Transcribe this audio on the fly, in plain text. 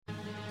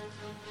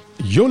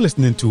You're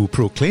listening to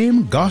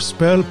Proclaim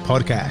Gospel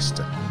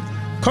Podcast,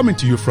 coming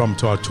to you from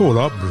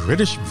Tortola,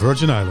 British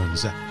Virgin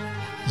Islands.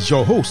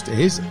 Your host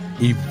is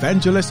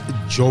Evangelist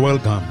Joel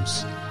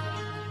Gums.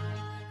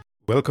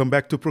 Welcome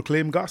back to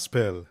Proclaim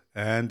Gospel,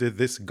 and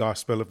this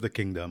gospel of the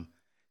kingdom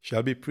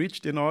shall be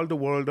preached in all the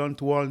world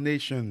unto all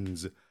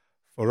nations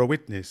for a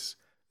witness.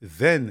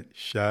 Then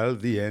shall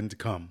the end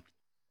come.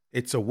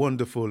 It's a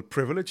wonderful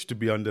privilege to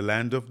be on the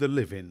land of the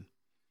living.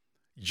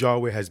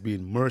 Yahweh has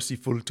been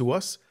merciful to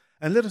us,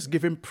 and let us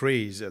give him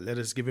praise. Let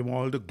us give him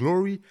all the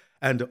glory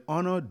and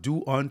honor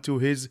due unto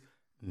his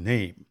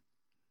name.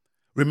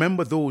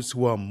 Remember those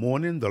who are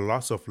mourning the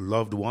loss of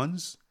loved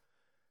ones,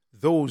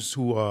 those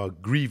who are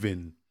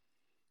grieving.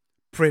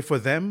 Pray for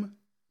them,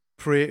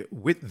 pray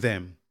with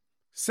them.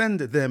 Send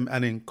them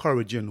an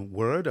encouraging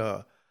word,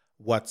 a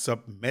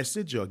WhatsApp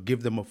message, or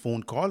give them a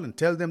phone call and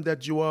tell them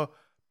that you are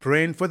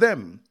praying for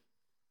them.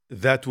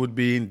 That would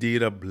be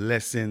indeed a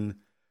blessing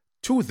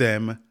to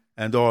them,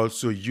 and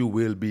also you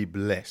will be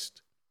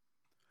blessed.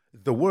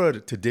 The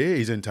word today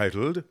is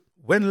entitled,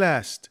 When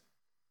Last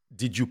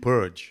Did You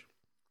Purge?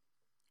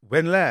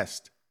 When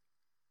last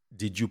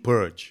did you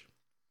purge?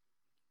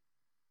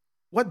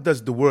 What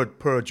does the word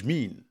purge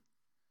mean?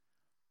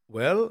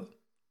 Well,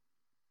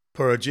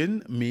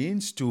 purging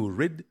means to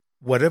rid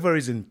whatever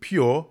is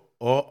impure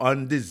or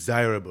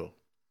undesirable,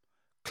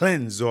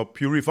 cleanse or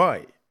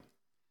purify,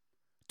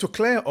 to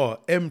clear or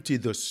empty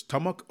the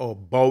stomach or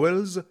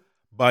bowels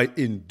by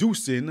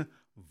inducing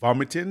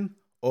vomiting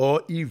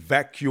or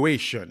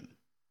evacuation.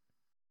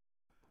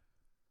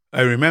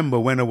 I remember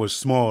when I was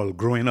small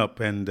growing up,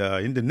 and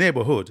in the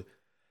neighborhood,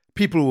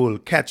 people will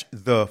catch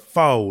the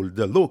fowl,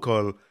 the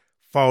local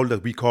fowl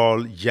that we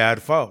call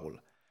yard fowl,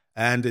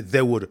 and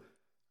they would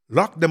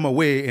lock them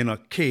away in a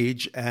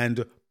cage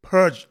and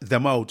purge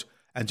them out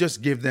and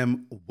just give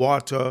them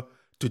water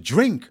to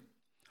drink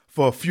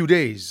for a few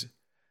days.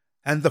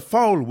 And the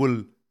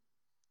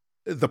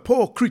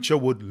poor creature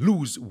would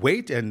lose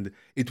weight, and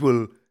it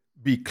will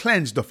be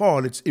cleansed of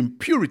all its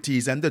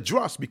impurities and the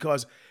dross,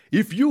 because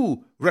if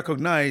you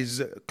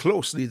recognize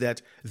closely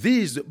that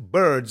these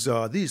birds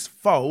or these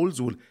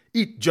fowls will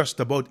eat just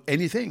about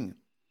anything.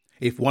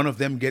 If one of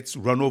them gets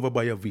run over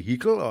by a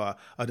vehicle or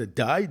they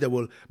die, they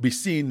will be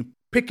seen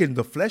picking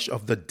the flesh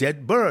of the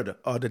dead bird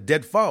or the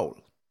dead fowl.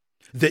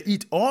 They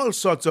eat all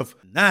sorts of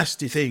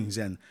nasty things,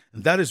 and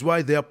that is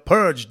why they are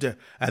purged.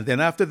 And then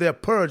after they are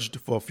purged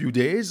for a few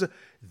days,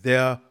 they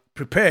are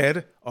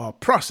prepared or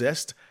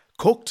processed,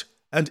 cooked,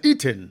 and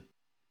eaten.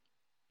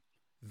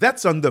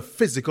 That's on the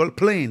physical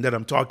plane that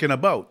I'm talking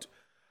about.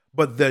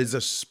 But there's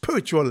a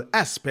spiritual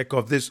aspect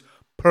of this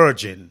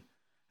purging,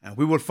 and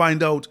we will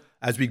find out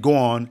as we go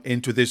on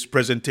into this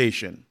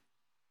presentation.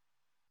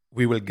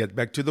 We will get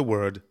back to the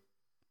word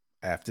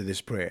after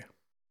this prayer.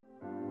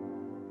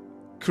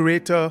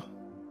 Creator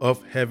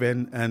of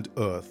heaven and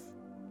earth,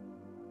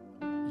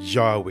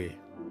 Yahweh,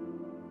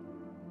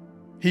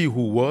 He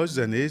who was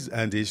and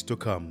is to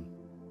come,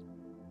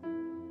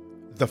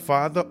 the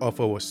Father of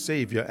our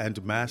Savior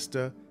and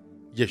Master,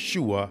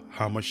 Yeshua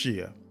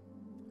HaMashiach,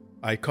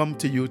 I come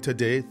to you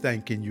today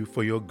thanking you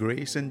for your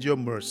grace and your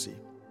mercy.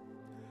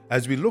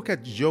 As we look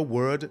at your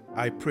word,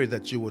 I pray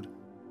that you would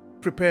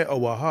prepare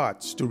our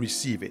hearts to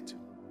receive it,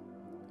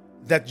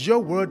 that your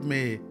word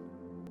may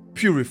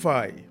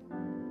purify,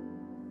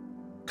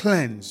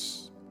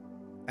 cleanse,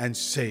 and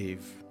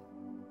save.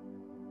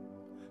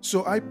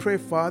 So I pray,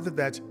 Father,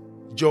 that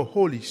your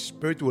Holy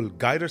Spirit will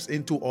guide us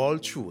into all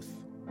truth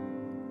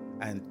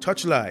and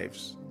touch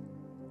lives,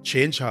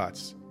 change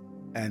hearts,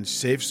 and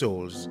save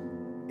souls.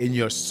 In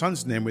your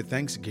Son's name with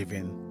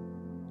thanksgiving.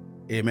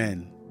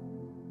 Amen.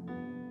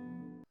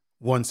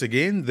 Once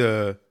again,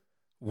 the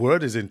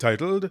word is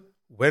entitled,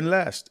 When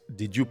Last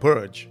Did You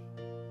Purge?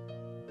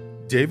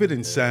 David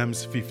in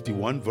Psalms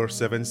 51 verse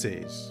 7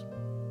 says,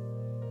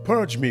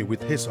 Purge me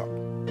with hyssop,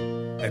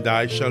 and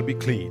I shall be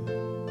clean.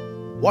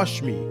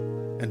 Wash me,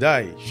 and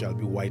I shall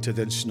be whiter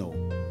than snow.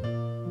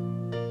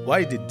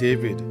 Why did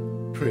David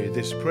pray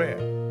this prayer?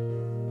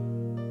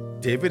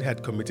 David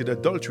had committed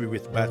adultery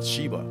with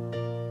Bathsheba.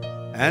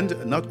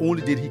 And not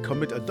only did he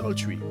commit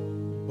adultery,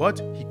 but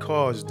he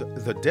caused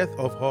the death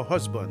of her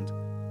husband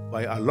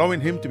by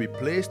allowing him to be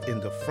placed in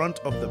the front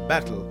of the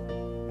battle,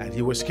 and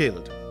he was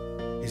killed.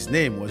 His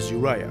name was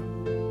Uriah.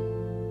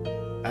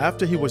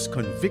 After he was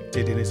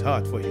convicted in his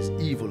heart for his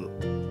evil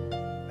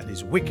and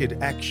his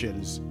wicked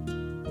actions,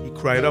 he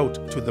cried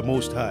out to the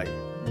Most High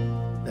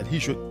that he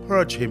should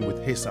purge him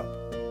with hyssop,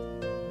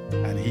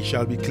 and he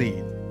shall be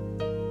clean.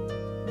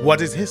 What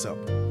is hyssop?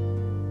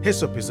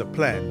 Hyssop is a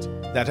plant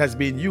that has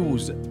been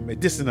used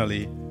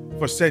medicinally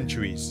for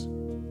centuries,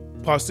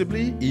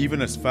 possibly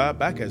even as far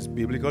back as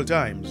biblical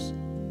times.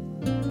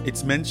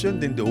 It's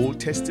mentioned in the Old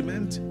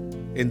Testament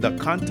in the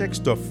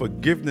context of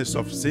forgiveness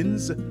of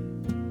sins,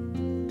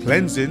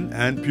 cleansing,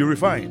 and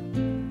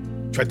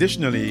purifying.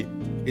 Traditionally,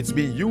 it's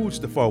been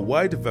used for a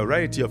wide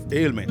variety of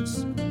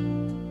ailments,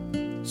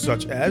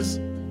 such as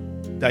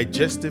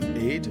digestive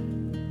aid,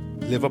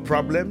 liver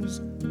problems,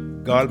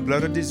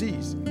 gallbladder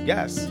disease,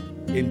 gas,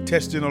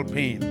 intestinal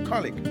pain,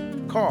 colic,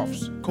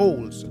 coughs,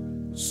 colds,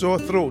 sore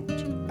throat,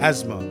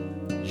 asthma,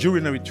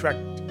 urinary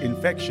tract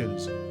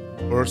infections,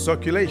 poor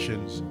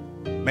circulations,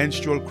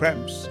 menstrual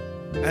cramps,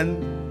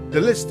 and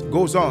the list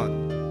goes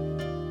on.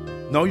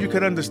 Now you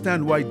can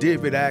understand why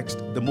David asked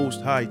the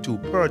Most High to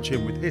purge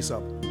him with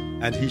hyssop,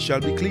 and he shall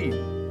be clean.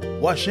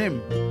 Wash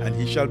him, and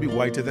he shall be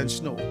whiter than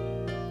snow.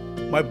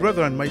 My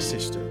brother and my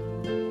sister,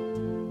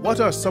 what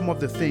are some of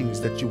the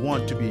things that you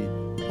want to be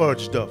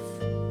purged of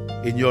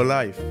in your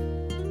life?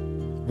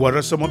 What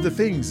are some of the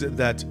things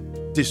that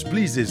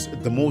displeases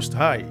the Most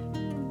High?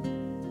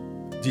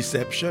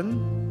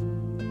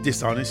 Deception,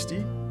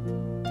 dishonesty,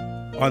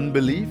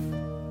 unbelief,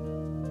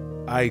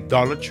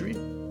 idolatry,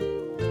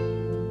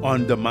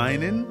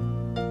 undermining,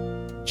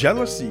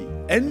 jealousy,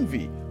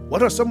 envy.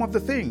 What are some of the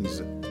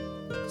things?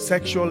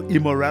 Sexual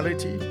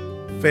immorality,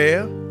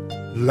 fear,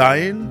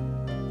 lying.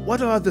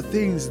 What are the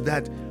things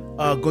that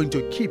are going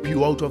to keep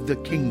you out of the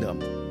kingdom?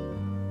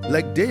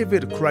 Like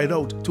David cried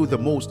out to the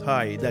Most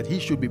High that he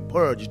should be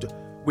purged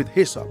with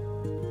hyssop.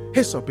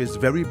 Hyssop is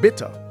very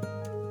bitter,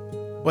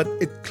 but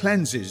it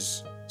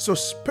cleanses. So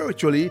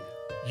spiritually,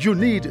 you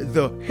need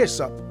the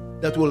hyssop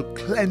that will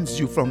cleanse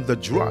you from the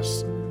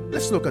dross.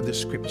 Let's look at the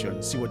scripture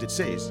and see what it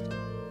says.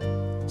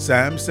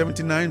 Psalm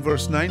 79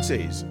 verse 9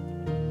 says,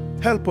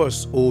 "Help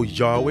us, O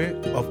Yahweh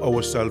of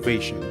our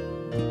salvation,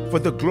 for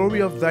the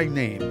glory of thy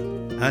name,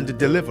 and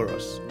deliver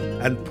us,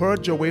 and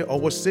purge away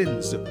our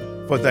sins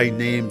for thy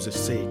name's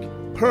sake."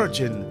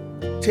 Purging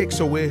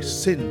takes away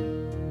sin.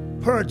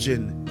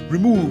 Purging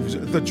removes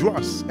the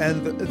dross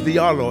and the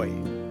alloy.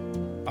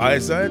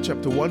 Isaiah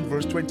chapter 1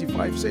 verse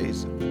 25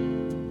 says,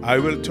 "I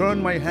will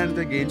turn my hand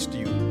against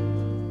you,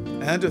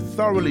 and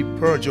thoroughly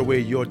purge away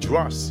your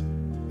dross,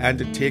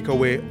 and take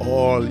away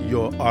all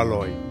your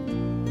alloy."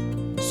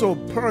 So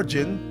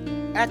purging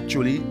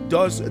actually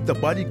does the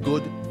body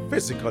good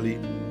physically,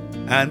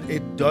 and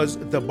it does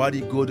the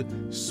body good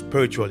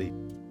spiritually.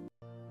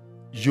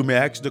 You may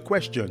ask the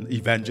question,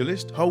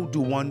 "Evangelist, how do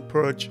one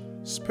purge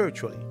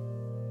spiritually?"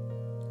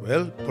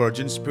 Well,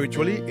 purging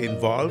spiritually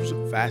involves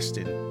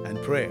fasting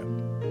and prayer,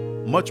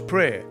 much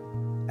prayer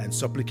and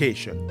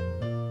supplication,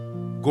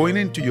 going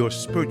into your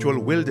spiritual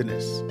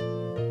wilderness,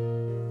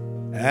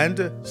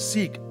 and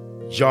seek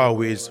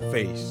Yahweh's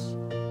face.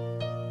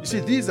 You see,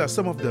 these are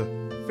some of the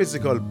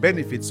physical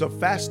benefits of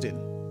fasting.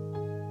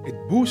 It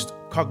boosts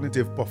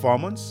cognitive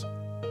performance,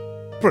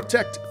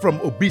 protects from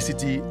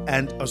obesity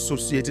and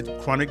associated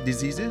chronic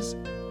diseases,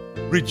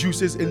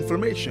 reduces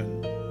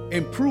inflammation,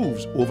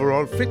 improves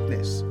overall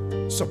fitness,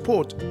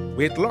 support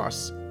weight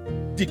loss,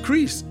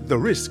 decrease the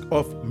risk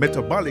of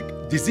metabolic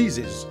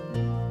diseases.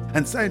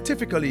 And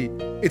scientifically,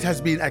 it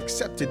has been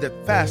accepted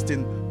that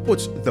fasting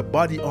puts the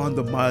body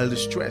under mild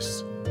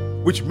stress,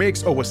 which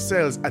makes our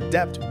cells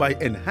adapt by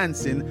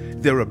enhancing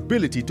their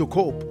ability to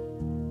cope.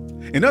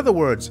 In other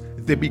words,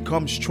 they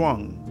become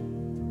strong.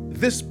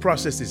 This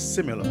process is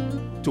similar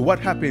to what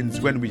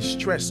happens when we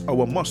stress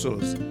our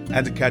muscles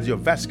and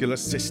cardiovascular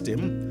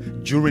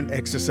system during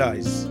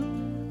exercise.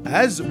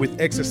 As with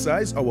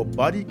exercise, our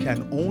body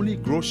can only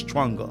grow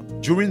stronger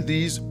during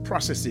these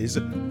processes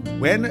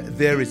when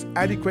there is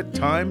adequate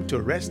time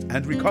to rest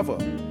and recover.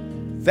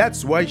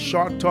 That's why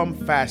short-term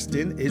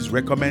fasting is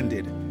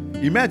recommended.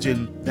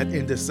 Imagine that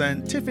in the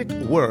scientific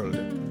world,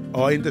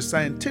 or in the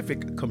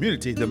scientific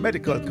community, the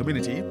medical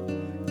community,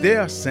 they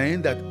are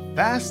saying that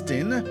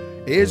fasting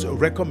is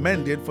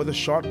recommended for the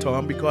short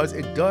term because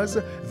it does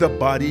the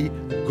body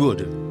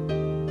good.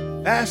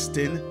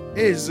 Fasting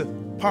is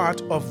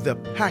part of the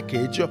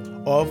package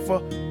of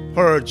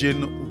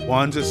purging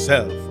one's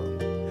self.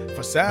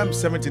 For Psalm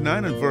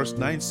 79 and verse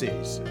 9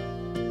 says,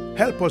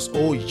 "Help us,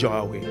 O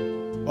Yahweh,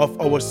 of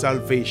our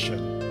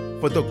salvation,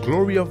 for the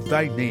glory of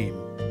thy name,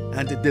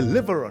 and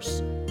deliver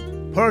us.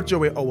 Purge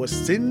away our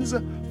sins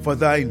for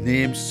thy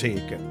name's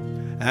sake."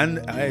 And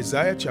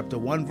Isaiah chapter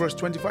 1 verse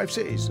 25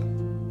 says,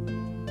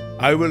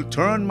 "I will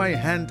turn my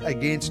hand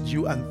against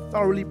you and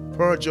thoroughly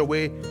purge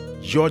away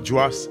your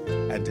dross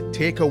and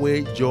take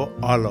away your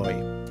alloy."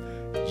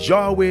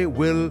 Yahweh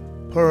will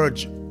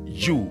purge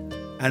you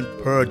and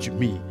purge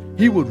me.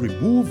 He will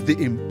remove the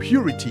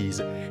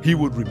impurities. He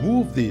will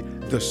remove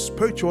the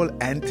spiritual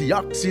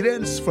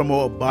antioxidants from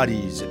our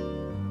bodies.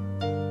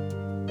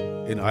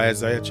 In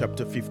Isaiah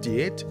chapter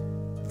 58,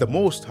 the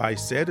Most High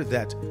said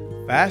that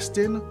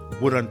fasting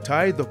would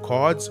untie the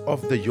cords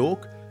of the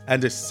yoke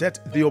and set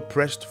the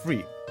oppressed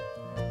free.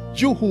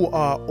 You who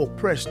are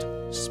oppressed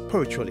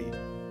spiritually,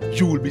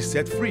 you will be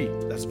set free.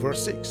 That's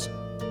verse 6.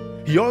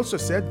 He also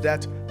said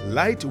that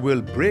light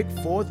will break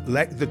forth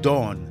like the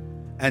dawn,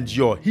 and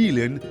your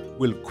healing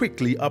will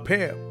quickly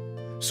appear.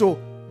 So,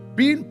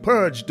 being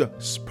purged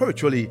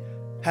spiritually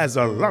has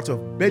a lot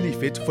of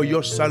benefit for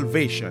your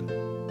salvation.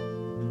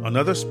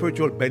 Another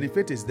spiritual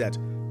benefit is that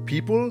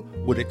people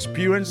would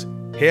experience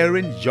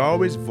hearing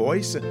Yahweh's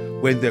voice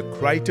when they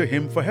cry to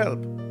Him for help.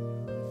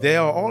 There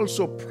are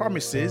also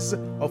promises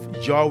of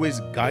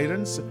Yahweh's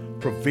guidance,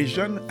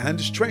 provision, and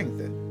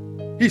strength.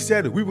 He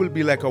said we will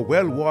be like a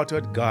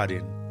well-watered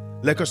garden,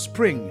 like a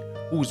spring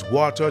whose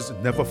waters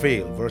never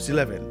fail. Verse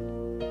 11.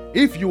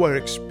 If you are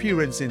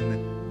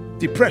experiencing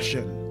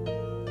depression,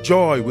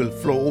 joy will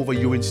flow over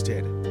you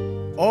instead.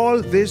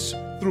 All this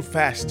through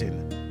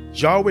fasting.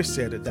 Yahweh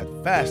said that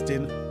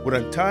fasting would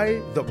untie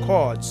the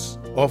cords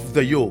of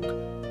the yoke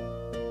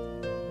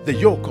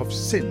of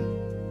sin,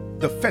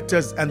 the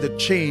fetters and the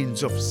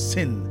chains of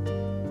sin.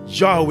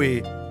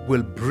 Yahweh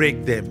will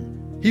break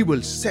them. He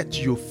will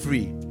set you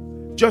free.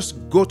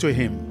 Just go to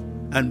Him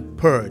and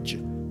purge.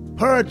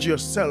 Purge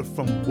yourself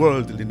from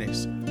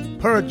worldliness.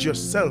 Purge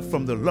yourself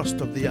from the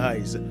lust of the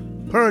eyes.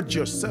 Purge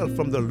yourself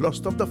from the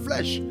lust of the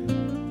flesh.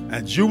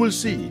 And you will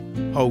see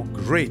how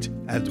great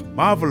and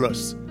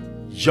marvelous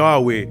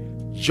Yahweh,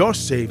 your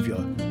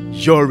Savior,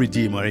 your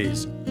Redeemer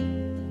is.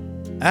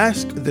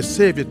 Ask the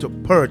Savior to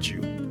purge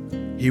you.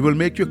 He will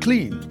make you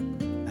clean,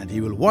 and He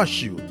will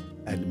wash you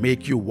and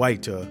make you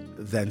whiter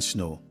than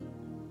snow.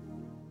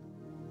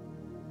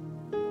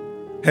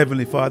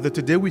 Heavenly Father,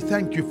 today we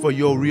thank you for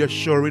your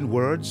reassuring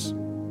words,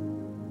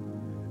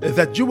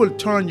 that you will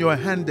turn your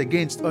hand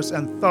against us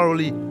and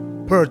thoroughly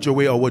purge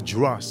away our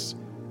dross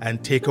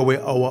and take away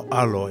our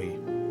alloy.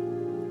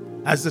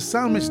 As the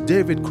psalmist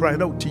David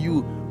cried out to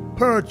you,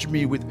 "Purge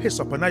me with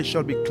hyssop and I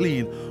shall be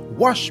clean.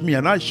 Wash me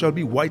and I shall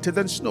be whiter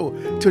than snow."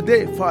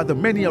 Today, Father,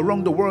 many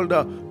around the world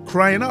are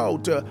crying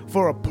out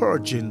for a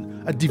purging,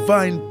 a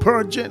divine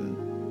purging.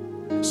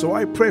 So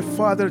I pray,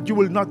 Father, that you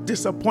will not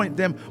disappoint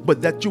them,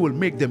 but that you will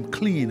make them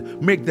clean,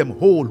 make them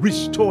whole,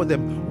 restore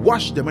them,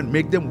 wash them, and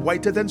make them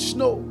whiter than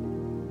snow.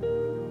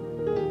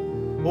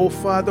 Oh,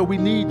 Father, we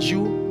need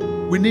you.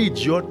 We need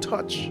your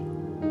touch.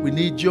 We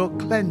need your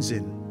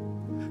cleansing.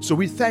 So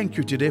we thank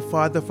you today,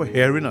 Father, for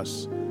hearing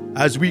us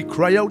as we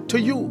cry out to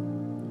you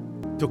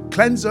to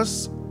cleanse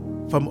us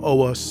from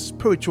our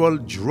spiritual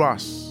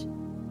dross.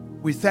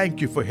 We thank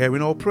you for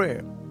hearing our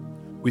prayer.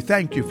 We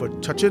thank you for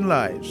touching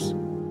lives,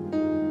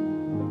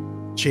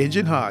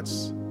 changing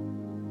hearts,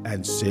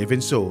 and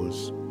saving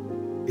souls.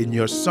 In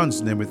your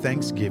Son's name with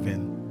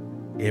thanksgiving.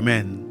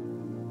 Amen.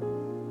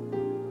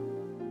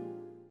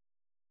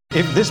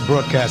 If this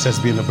broadcast has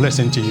been a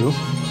blessing to you,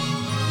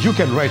 you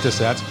can write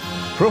us at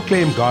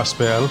Proclaim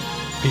Gospel,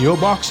 P.O.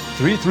 Box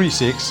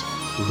 336,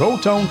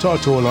 Rowtown,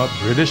 Tortola,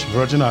 British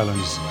Virgin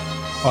Islands.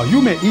 Or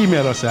you may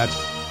email us at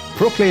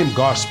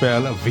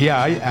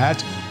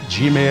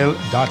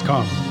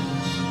proclaimgospelvi@gmail.com.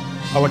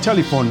 Our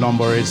telephone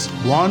number is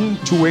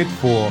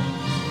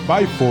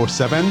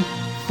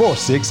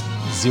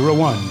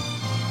 1-284-547-4601.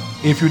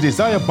 If you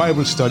desire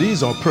Bible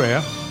studies or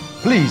prayer,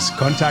 please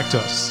contact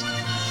us.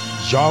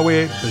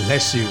 Yahweh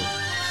bless you.